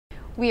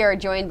We are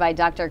joined by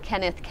Dr.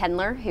 Kenneth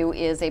Kendler, who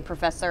is a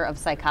professor of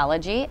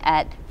psychology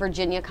at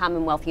Virginia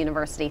Commonwealth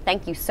University.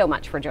 Thank you so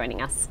much for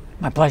joining us.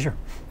 My pleasure.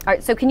 All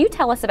right, so can you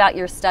tell us about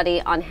your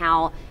study on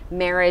how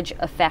marriage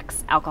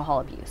affects alcohol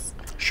abuse?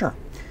 Sure.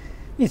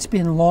 It's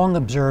been long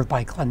observed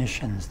by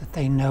clinicians that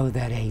they know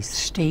that a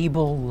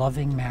stable,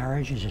 loving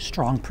marriage is a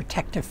strong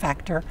protective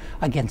factor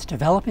against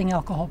developing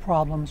alcohol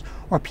problems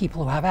or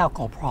people who have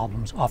alcohol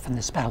problems. Often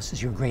the spouse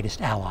is your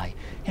greatest ally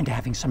into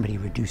having somebody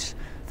reduce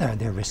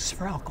their risks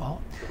for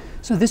alcohol.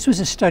 So this was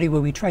a study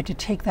where we tried to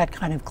take that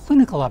kind of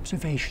clinical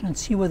observation and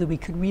see whether we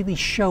could really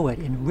show it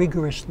in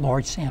rigorous,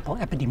 large sample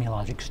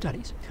epidemiologic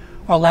studies.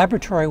 Our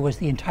laboratory was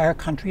the entire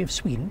country of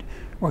Sweden,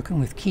 working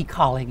with key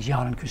colleagues,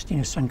 Jan and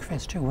Christina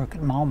Sundqvist, who work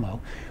at Malmö.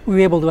 We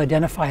were able to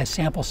identify a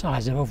sample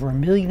size of over 1.5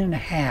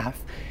 million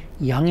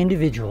young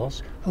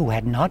individuals who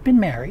had not been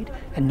married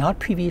and not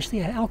previously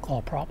had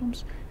alcohol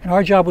problems. And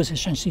our job was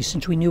essentially,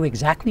 since we knew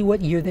exactly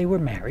what year they were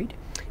married,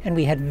 and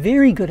we had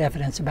very good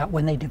evidence about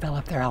when they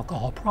developed their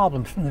alcohol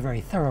problems from the very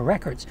thorough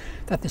records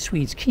that the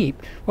Swedes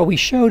keep, what we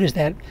showed is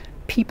that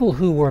people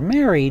who were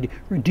married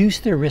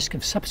reduced their risk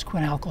of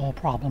subsequent alcohol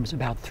problems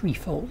about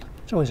threefold.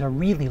 So it was a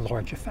really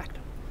large effect.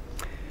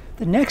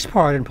 The next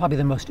part, and probably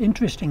the most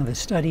interesting of the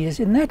study, is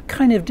in that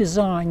kind of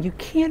design, you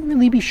can't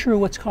really be sure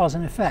what's cause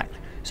and effect.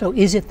 So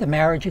is it the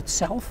marriage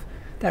itself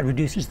that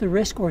reduces the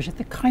risk, or is it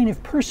the kind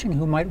of person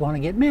who might want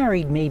to get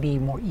married, maybe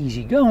more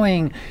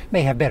easygoing,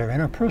 may have better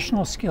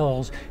interpersonal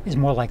skills, is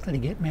more likely to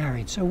get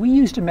married? So we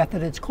used a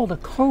method that's called a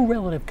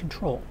correlative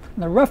control.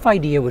 And the rough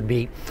idea would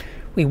be,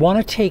 we want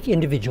to take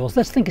individuals,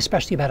 let's think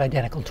especially about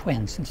identical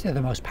twins, since they're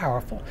the most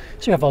powerful.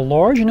 So you have a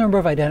large number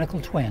of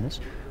identical twins,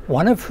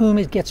 one of whom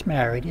gets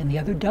married and the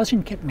other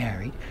doesn't get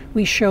married.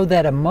 We show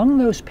that among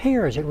those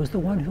pairs, it was the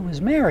one who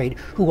was married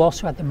who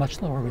also had the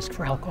much lower risk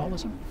for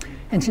alcoholism.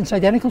 And since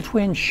identical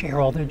twins share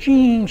all their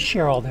genes,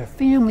 share all their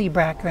family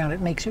background,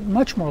 it makes it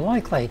much more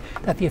likely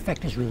that the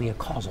effect is really a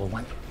causal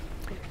one.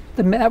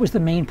 That was the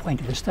main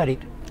point of the study.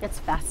 It's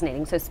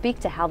fascinating. So speak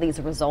to how these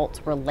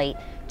results relate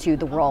to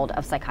the world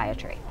of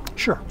psychiatry.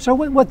 Sure. So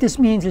what this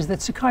means is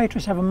that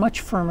psychiatrists have a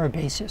much firmer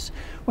basis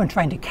when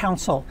trying to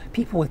counsel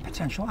people with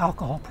potential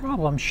alcohol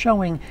problems,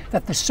 showing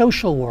that the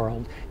social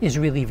world is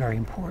really very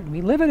important.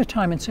 We live at a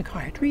time in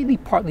psychiatry,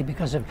 partly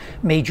because of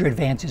major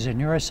advances in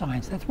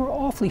neuroscience, that we're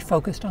awfully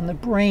focused on the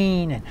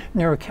brain and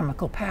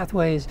neurochemical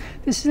pathways.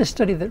 This is a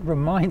study that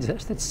reminds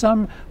us that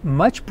some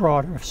much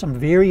broader, some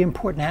very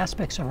important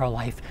aspects of our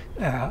life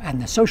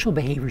and the social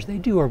behaviors they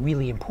do are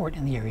really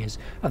important in the areas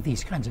of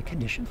these kinds of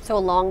conditions. So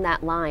along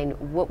that line,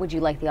 what would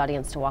you like the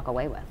audience to walk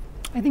away with?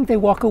 I think they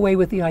walk away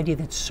with the idea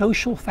that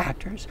social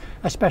factors,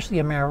 especially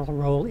a marital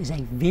role, is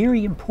a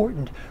very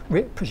important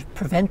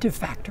preventive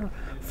factor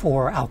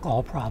for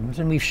alcohol problems.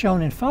 And we've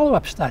shown in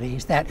follow-up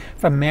studies that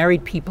from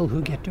married people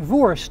who get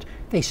divorced,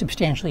 they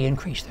substantially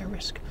increase their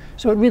risk.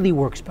 So it really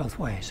works both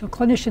ways. So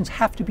clinicians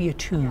have to be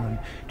attuned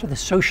to the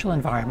social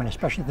environment,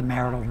 especially the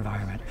marital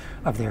environment,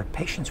 of their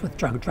patients with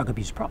drug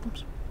abuse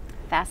problems.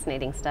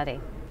 Fascinating study.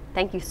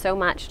 Thank you so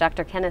much,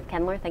 Dr. Kenneth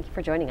Kendler. Thank you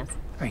for joining us.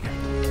 Very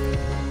good.